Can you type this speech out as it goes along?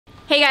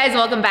Hey guys,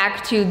 welcome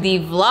back to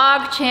the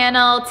vlog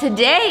channel.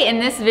 Today in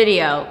this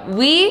video,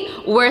 we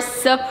were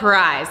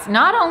surprised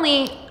not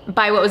only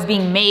by what was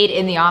being made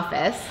in the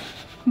office,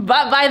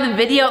 but by the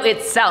video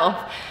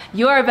itself.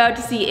 You are about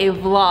to see a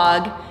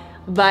vlog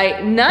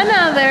by none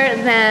other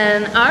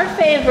than our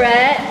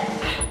favorite,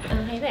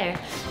 oh hey there,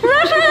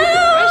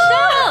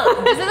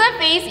 Rochelle! This is a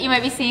face you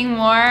might be seeing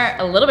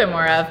a little bit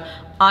more of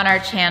on our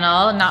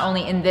channel, not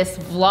only in this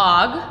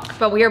vlog,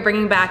 but we are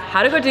bringing back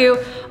How to Go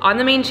Do on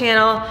the main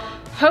channel,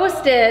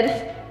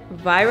 hosted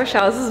by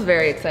Rochelle. This is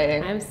very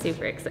exciting. I'm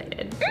super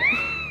excited.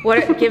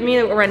 Give me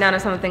a rundown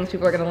of some of the things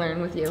people are gonna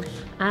learn with you.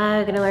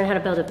 I'm gonna learn how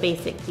to build a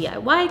basic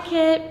DIY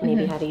kit,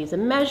 maybe how to use a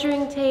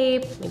measuring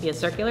tape, maybe a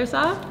circular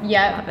saw.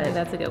 Yep.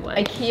 That's a good one.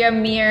 IKEA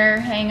mirror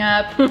hang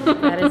up.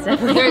 That is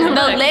definitely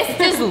The list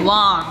is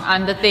long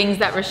on the things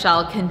that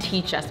Rochelle can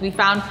teach us. We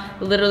found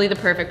literally the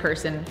perfect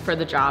person for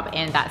the job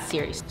and that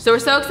series. So we're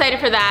so excited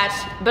for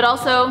that, but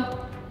also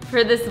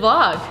for this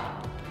vlog.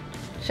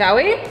 Shall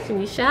we?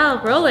 We shall,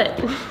 roll it.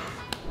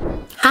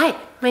 Hi,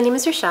 my name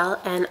is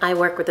Rochelle and I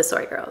work with the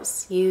Sorry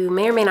Girls. You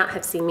may or may not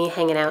have seen me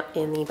hanging out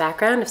in the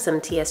background of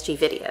some TSG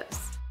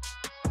videos.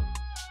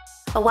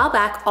 A while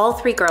back, all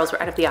three girls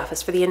were out of the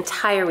office for the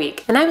entire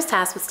week, and I was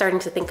tasked with starting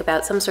to think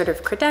about some sort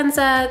of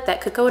credenza that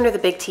could go under the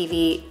big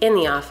TV in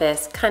the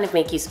office, kind of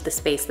make use of the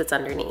space that's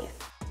underneath.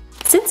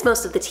 Since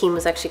most of the team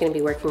was actually going to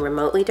be working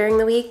remotely during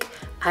the week,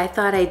 I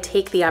thought I'd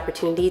take the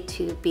opportunity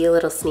to be a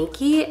little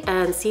sneaky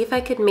and see if I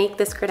could make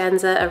this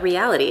credenza a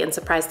reality and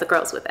surprise the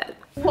girls with it.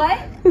 What?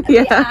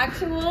 Yeah. The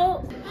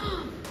actual?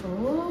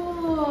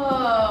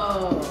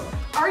 Oh.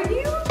 Are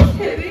you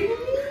kidding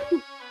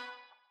me?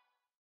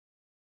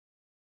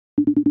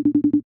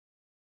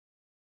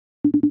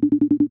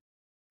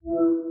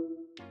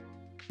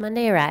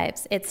 Monday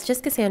arrives. It's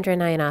just Cassandra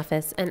and I in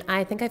office, and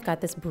I think I've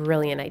got this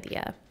brilliant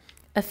idea.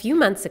 A few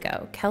months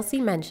ago, Kelsey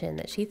mentioned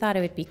that she thought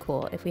it would be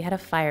cool if we had a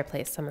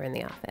fireplace somewhere in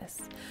the office.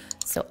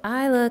 So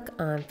I look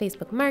on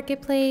Facebook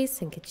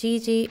Marketplace and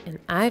Kijiji, and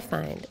I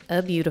find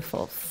a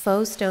beautiful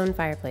faux stone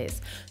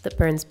fireplace that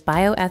burns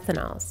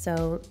bioethanol,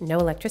 so no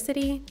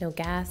electricity, no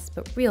gas,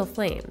 but real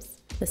flames.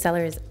 The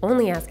seller is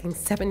only asking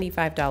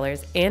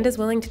 $75 and is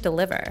willing to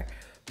deliver.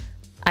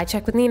 I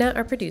check with Nina,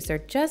 our producer,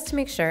 just to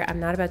make sure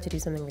I'm not about to do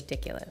something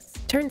ridiculous.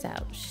 Turns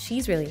out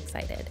she's really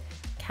excited.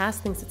 Cass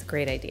thinks it's a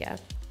great idea.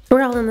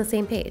 We're all on the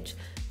same page.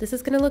 This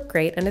is gonna look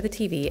great under the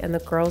TV and the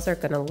girls are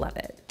gonna love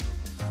it.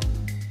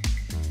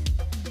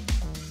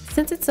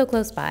 Since it's so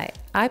close by,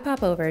 I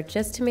pop over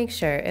just to make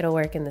sure it'll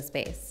work in the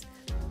space.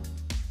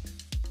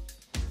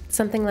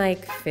 Something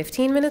like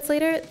 15 minutes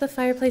later, the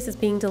fireplace is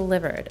being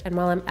delivered, and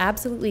while I'm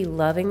absolutely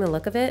loving the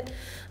look of it,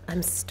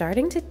 I'm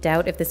starting to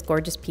doubt if this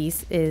gorgeous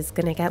piece is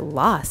gonna get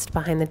lost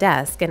behind the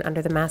desk and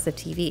under the massive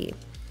TV.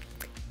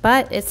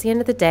 But it's the end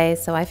of the day,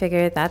 so I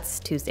figure that's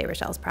Tuesday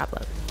Rochelle's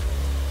problem.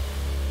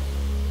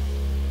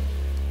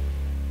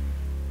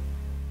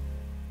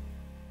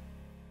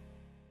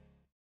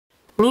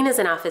 Nina's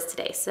in office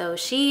today, so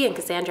she and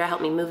Cassandra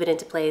helped me move it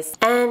into place.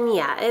 And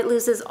yeah, it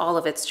loses all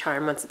of its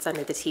charm once it's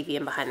under the TV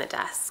and behind the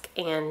desk.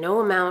 And no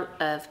amount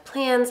of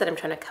plans that I'm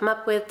trying to come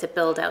up with to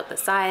build out the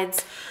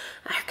sides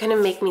are gonna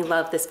make me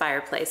love this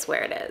fireplace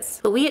where it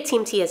is. But we at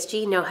Team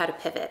TSG know how to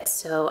pivot,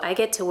 so I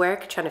get to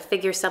work trying to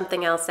figure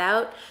something else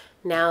out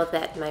now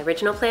that my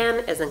original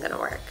plan isn't gonna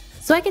work.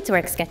 So I get to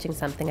work sketching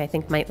something I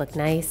think might look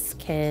nice,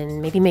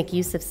 can maybe make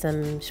use of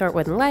some short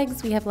wooden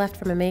legs we have left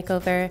from a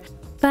makeover,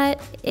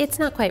 but it's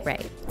not quite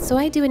right. So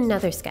I do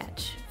another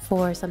sketch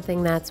for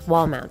something that's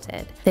wall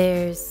mounted.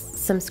 There's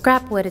some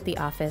scrap wood at the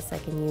office I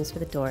can use for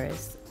the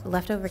doors,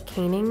 leftover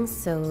canings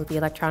so the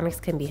electronics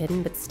can be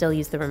hidden but still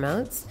use the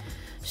remotes.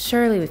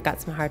 Surely we've got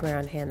some hardware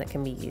on hand that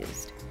can be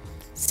used.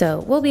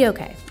 So we'll be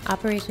okay.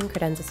 Operation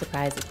Credenza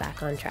Surprise is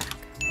back on track.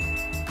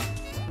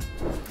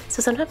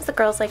 So sometimes the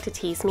girls like to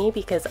tease me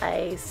because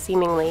I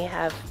seemingly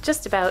have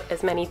just about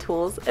as many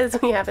tools as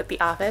we have at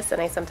the office,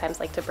 and I sometimes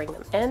like to bring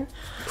them in.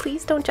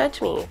 Please don't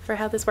judge me for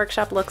how this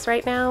workshop looks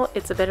right now.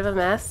 It's a bit of a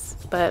mess,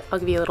 but I'll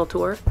give you a little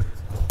tour.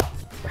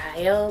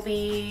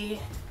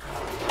 Ryobi,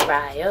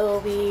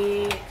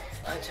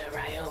 bunch of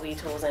Ryobi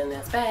tools in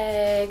this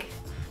bag.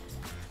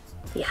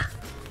 Yeah,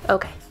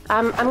 okay.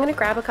 I'm gonna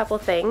grab a couple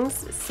things,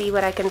 see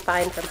what I can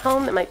find from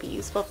home that might be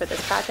useful for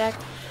this project,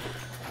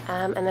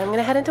 and then I'm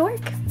gonna head into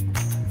work.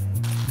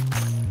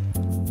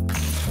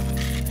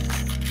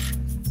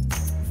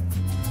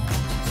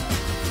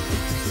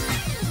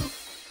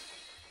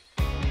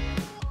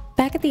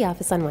 Back at the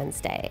office on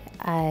Wednesday.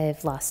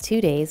 I've lost 2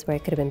 days where I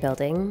could have been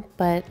building,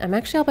 but I'm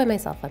actually all by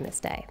myself on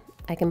this day.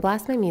 I can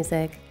blast my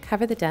music,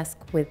 cover the desk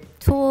with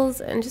tools,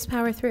 and just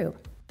power through.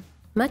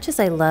 Much as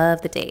I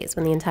love the days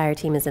when the entire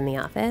team is in the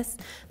office,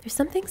 there's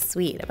something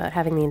sweet about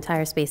having the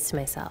entire space to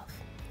myself.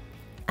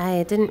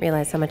 I didn't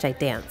realize how much I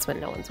dance when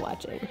no one's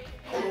watching.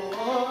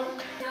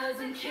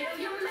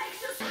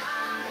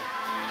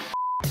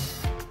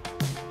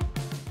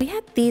 We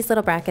had these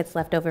little brackets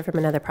left over from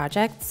another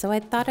project, so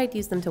I thought I'd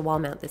use them to wall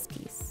mount this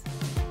piece.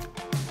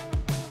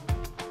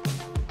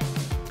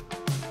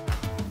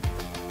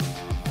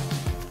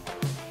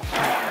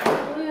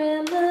 We're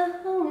in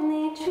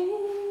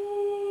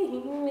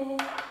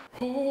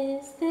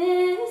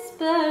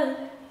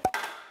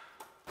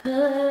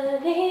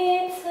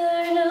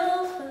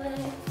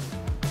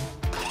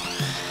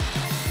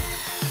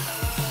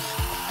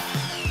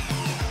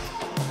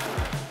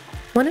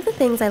One of the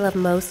things I love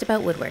most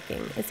about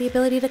woodworking is the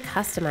ability to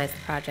customize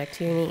the project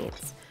to your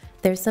needs.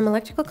 There's some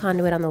electrical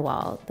conduit on the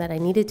wall that I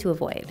needed to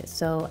avoid,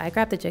 so I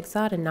grabbed the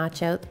jigsaw to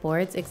notch out the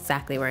boards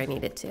exactly where I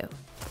needed to.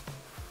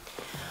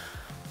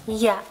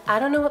 Yeah, I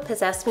don't know what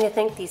possessed me to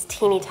think these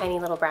teeny tiny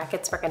little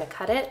brackets were gonna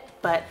cut it,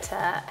 but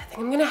I think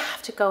I'm gonna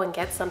have to go and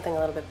get something a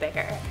little bit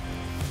bigger.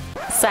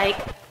 Psych,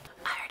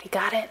 I already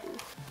got it.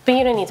 But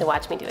you don't need to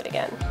watch me do it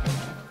again.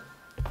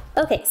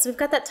 Okay, so we've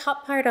got that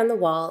top part on the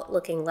wall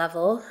looking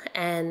level,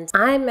 and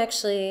I'm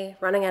actually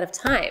running out of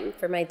time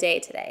for my day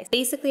today.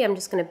 Basically, I'm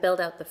just gonna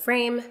build out the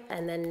frame,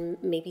 and then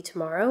maybe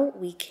tomorrow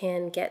we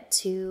can get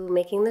to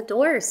making the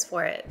doors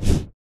for it.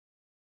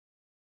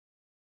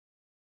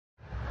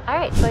 All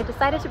right, so I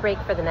decided to break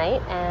for the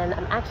night, and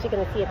I'm actually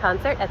gonna see a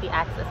concert at the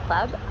Access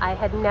Club. I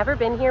had never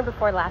been here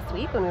before last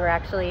week when we were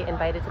actually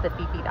invited to the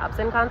Fifi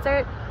Dobson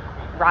concert.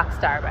 Rock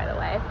star, by the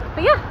way.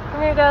 But yeah, I'm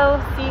gonna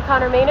go see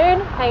Connor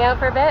Maynard, hang out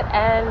for a bit,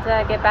 and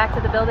get back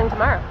to the building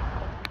tomorrow.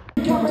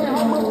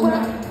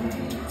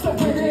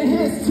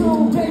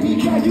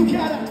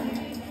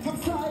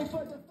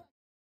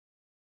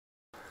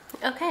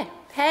 Okay,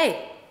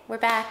 hey, we're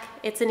back.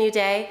 It's a new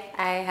day.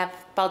 I have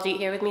Baljeet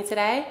here with me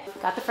today.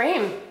 Got the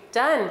frame,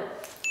 done.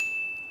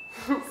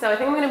 So I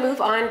think I'm gonna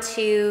move on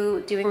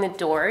to doing the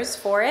doors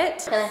for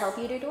it. Can I help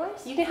you do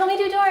doors? You can help me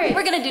do doors.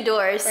 We're gonna do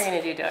doors. We're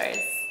gonna do doors.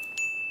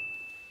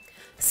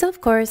 So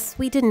of course,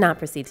 we did not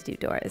proceed to do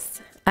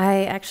doors.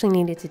 I actually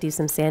needed to do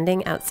some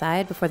sanding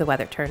outside before the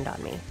weather turned on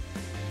me.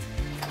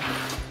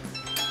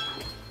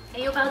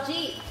 Hey, yo,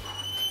 Baljeet.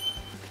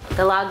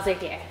 The logs are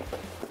here.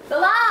 The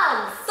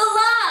logs! The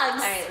logs! All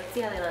right, let's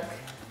see how they look.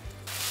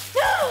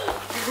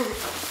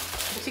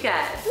 What you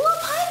got? Little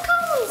pine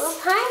cones! Little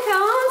pine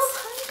cones?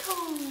 Little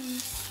pine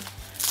cones.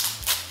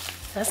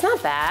 That's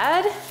not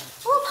bad.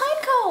 Little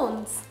pine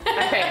cones. All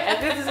right,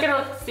 this is gonna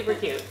look super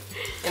cute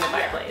in the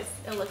fireplace.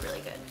 It'll look really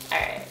good. All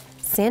right.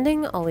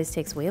 Sanding always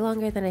takes way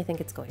longer than I think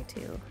it's going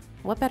to.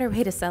 What better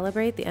way to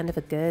celebrate the end of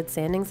a good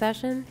sanding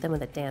session than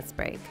with a dance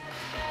break?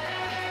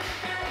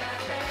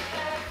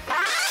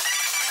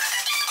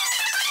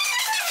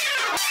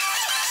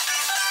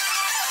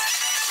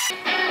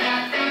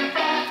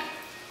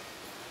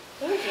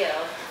 Thank you.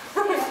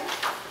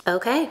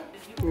 Okay,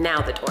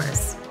 now the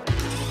doors.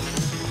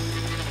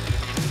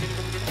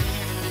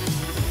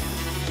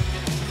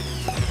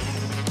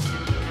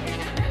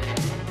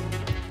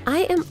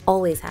 I am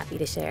always happy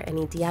to share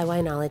any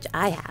DIY knowledge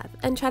I have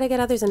and try to get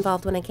others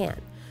involved when I can.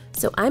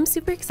 So I'm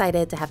super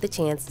excited to have the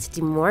chance to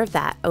do more of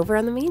that over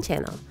on the main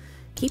channel.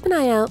 Keep an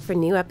eye out for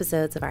new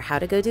episodes of our How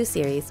to Go Do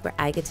series where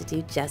I get to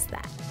do just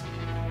that.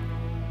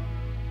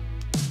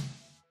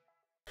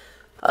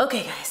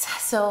 Okay guys,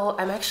 so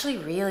I'm actually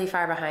really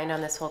far behind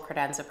on this whole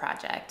credenza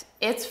project.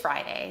 It's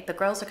Friday, the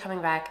girls are coming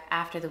back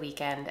after the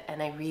weekend,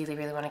 and I really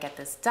want to get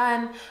this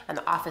done and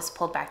the office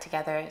pulled back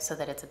together so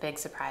that it's a big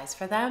surprise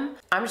for them.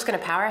 I'm just gonna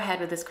power ahead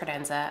with this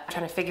credenza,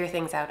 trying to figure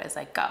things out as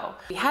I go.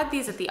 We had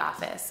these at the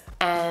office,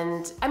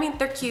 and I mean,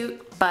 they're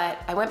cute, but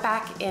I went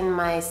back in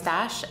my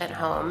stash at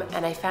home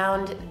and I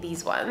found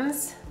these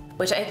ones,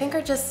 which I think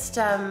are just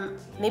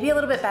maybe a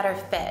little bit better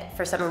fit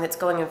for something that's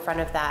going in front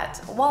of that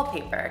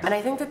wallpaper. And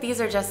I think that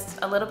these are just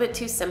a little bit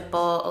too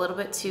simple, a little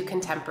bit too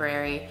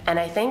contemporary. And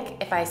I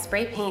think if I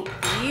spray paint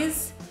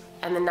these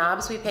and the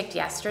knobs we picked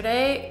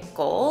yesterday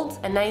gold,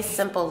 a nice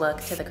simple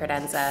look to the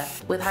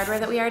credenza with hardware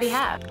that we already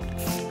have.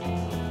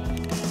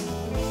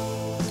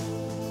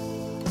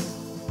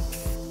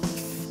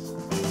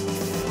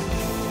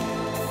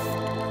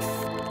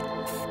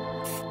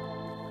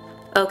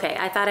 Okay,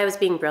 I thought I was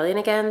being brilliant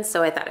again,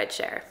 so I thought I'd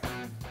share.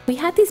 We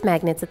had these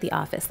magnets at the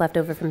office left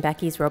over from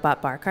Becky's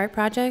robot bar cart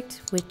project,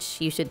 which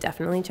you should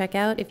definitely check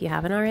out if you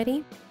haven't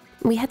already.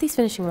 We had these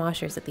finishing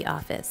washers at the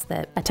office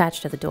that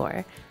attached to the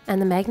door, and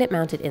the magnet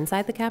mounted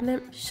inside the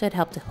cabinet should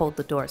help to hold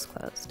the doors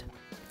closed.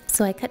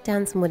 So I cut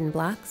down some wooden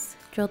blocks,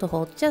 drilled a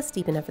hole just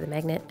deep enough for the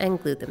magnet,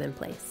 and glued them in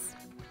place.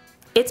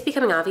 It's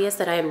becoming obvious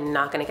that I am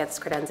not gonna get this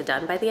credenza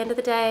done by the end of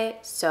the day,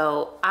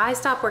 so I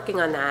stopped working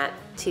on that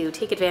to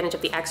take advantage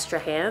of the extra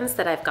hands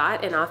that I've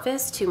got in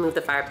office to move the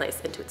fireplace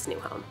into its new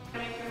home.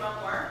 Can you come up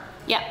more?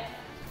 Yeah.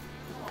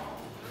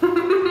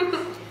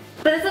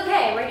 But it's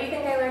okay, where do you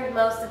think I learned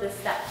most of this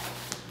stuff?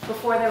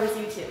 Before there was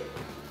YouTube.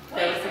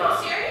 Wait, are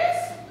you serious?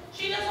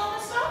 She does all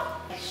this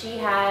stuff? She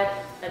had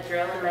a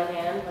drill in my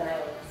hand when I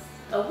was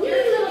a wee You're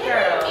little kidding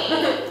girl. me.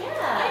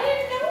 Yeah. I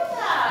didn't know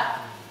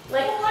that.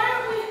 Like, Well,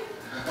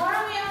 why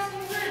are we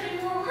asking her to do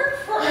more work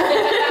for us?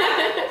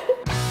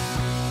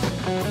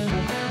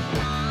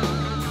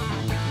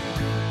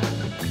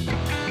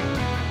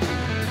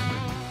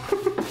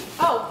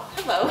 Oh,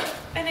 hello.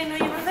 I didn't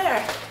know you were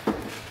there.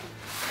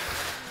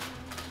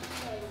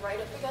 Right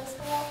up against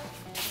the wall.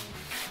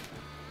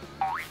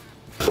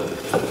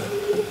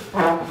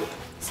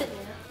 Sit,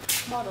 Nina.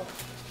 Model.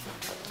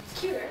 It's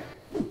cuter.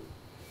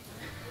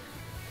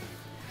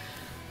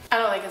 I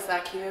don't think it's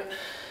that cute.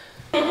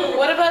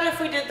 What about if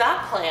we did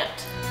that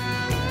plant?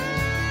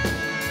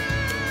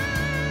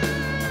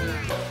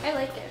 I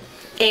like it.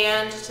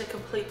 And to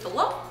complete the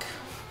look.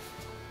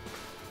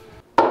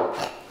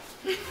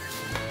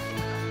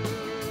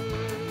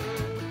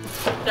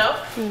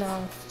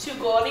 No. Too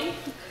gaudy?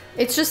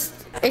 It's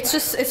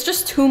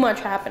just too much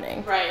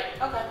happening. Right.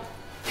 Okay.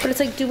 But it's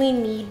like, do we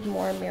need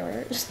more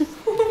mirrors?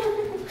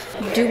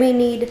 Do we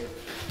need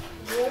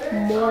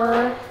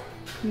more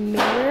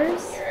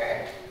mirrors?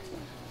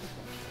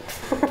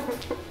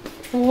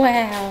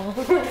 Wow.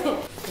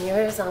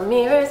 Mirrors on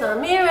mirrors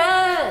on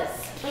mirrors.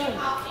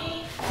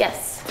 Coffee?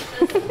 Yes.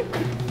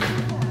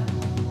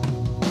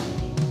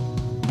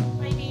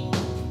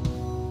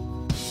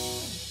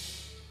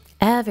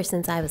 Ever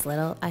since I was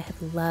little, I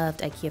have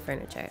loved IKEA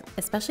furniture,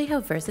 especially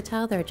how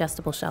versatile their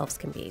adjustable shelves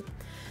can be.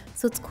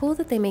 So it's cool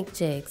that they make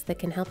jigs that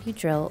can help you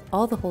drill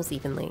all the holes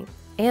evenly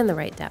and the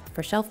right depth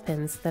for shelf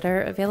pins that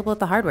are available at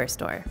the hardware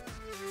store.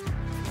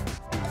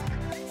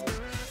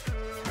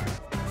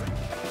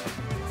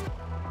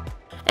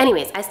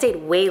 Anyways, I stayed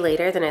way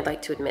later than I'd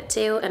like to admit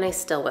to, and I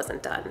still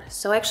wasn't done.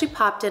 So I actually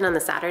popped in on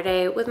the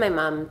Saturday with my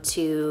mom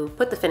to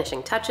put the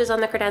finishing touches on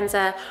the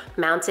credenza,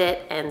 mount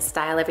it, and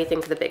style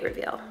everything for the big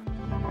reveal.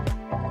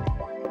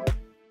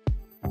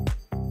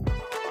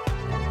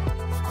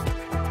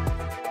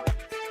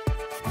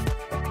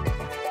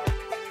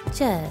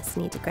 Just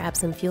need to grab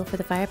some fuel for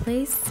the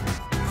fireplace.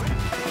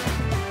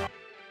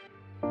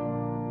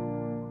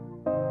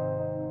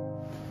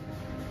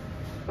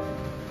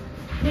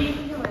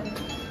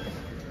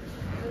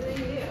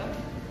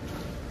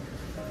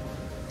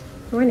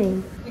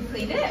 Morning. We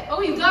cleaned it.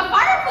 Oh, you got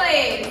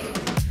fireplace.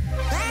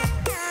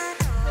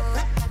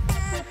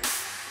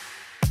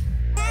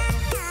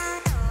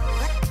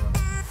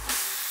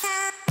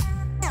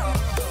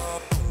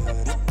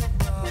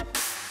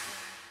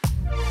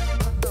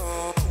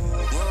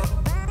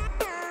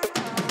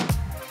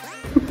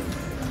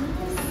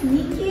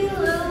 Sneaky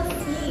little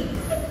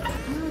sneaks.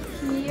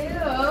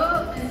 Cute.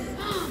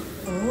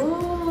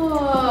 Oh.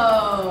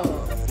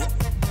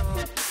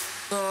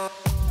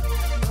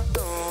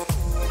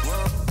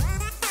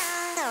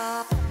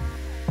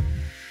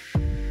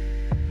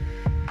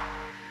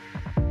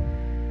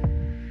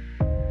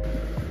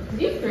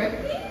 Did you thrift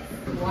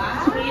these?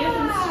 Wow. Tweezers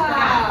and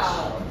scratch.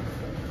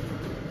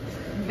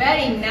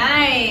 Very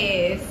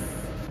nice.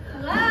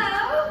 Hello.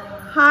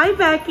 Hi,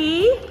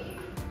 Becky.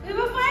 We have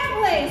a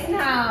fireplace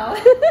now.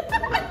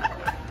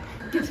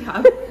 Good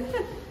job.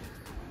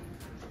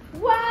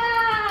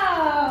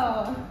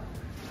 Wow.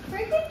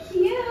 Freaking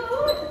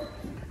cute.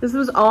 This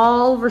was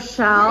all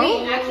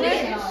Rochelle.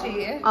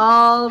 Actually,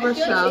 All I feel like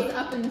Rochelle. she's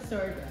up in the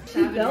storage.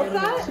 She built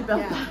that? She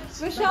built that.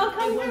 Rochelle,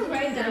 come here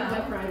right now.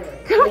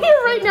 Come here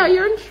right now.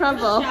 You're in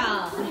trouble.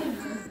 Rochelle.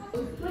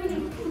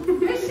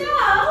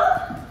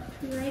 Rochelle.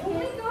 Oh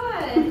my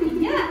god.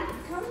 Yeah.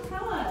 Come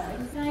tell us.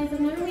 Guys, I've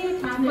never made a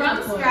cabinet From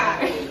before.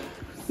 scratch.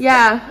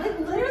 Yeah. Like,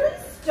 literally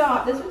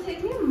stop. This would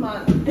take me a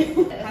month.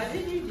 How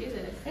did you do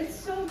this? It's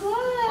so good.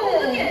 Oh,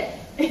 look it.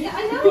 Yeah,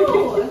 I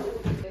know.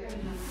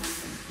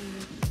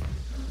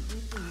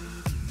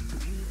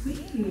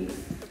 Wait,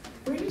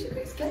 where did you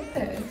guys get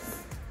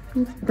this?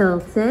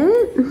 Built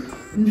it.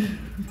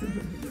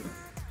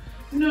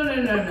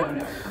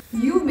 No.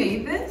 You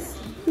made this?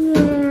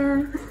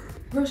 Yeah.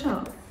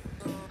 Rochelle.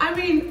 I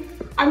mean,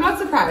 I'm not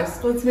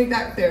surprised. Let's make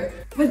that clear.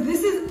 But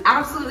this is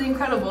absolutely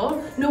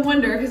incredible. No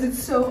wonder, because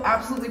it's so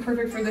absolutely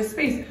perfect for this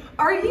space.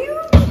 Are you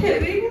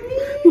kidding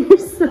me? You're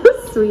so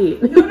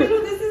sweet. No,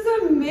 this is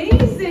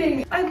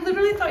amazing. I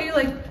literally thought you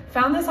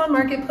found this on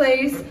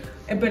Marketplace,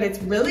 but it's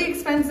really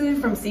expensive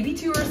from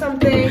CB2 or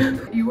something.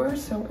 You are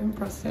so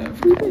impressive.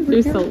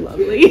 You're so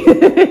lovely.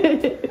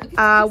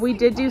 We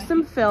did do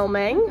some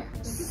filming,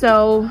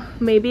 so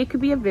maybe it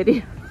could be a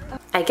video.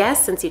 I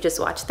guess since you just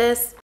watched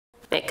this,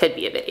 it could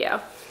be a video.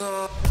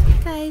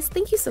 Guys,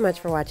 thank you so much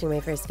for watching my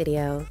first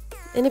video.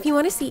 And if you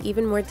want to see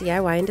even more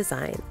DIY and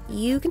design,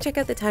 you can check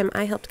out the time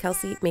I helped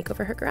Kelsey make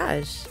over her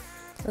garage.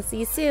 I'll see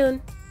you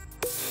soon.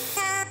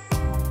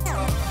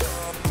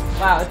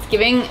 Wow, it's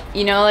giving,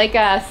 like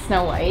a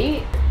Snow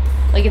White.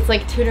 Like it's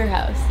like Tudor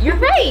House. You're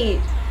right.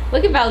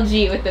 Look at Val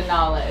G with the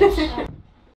knowledge.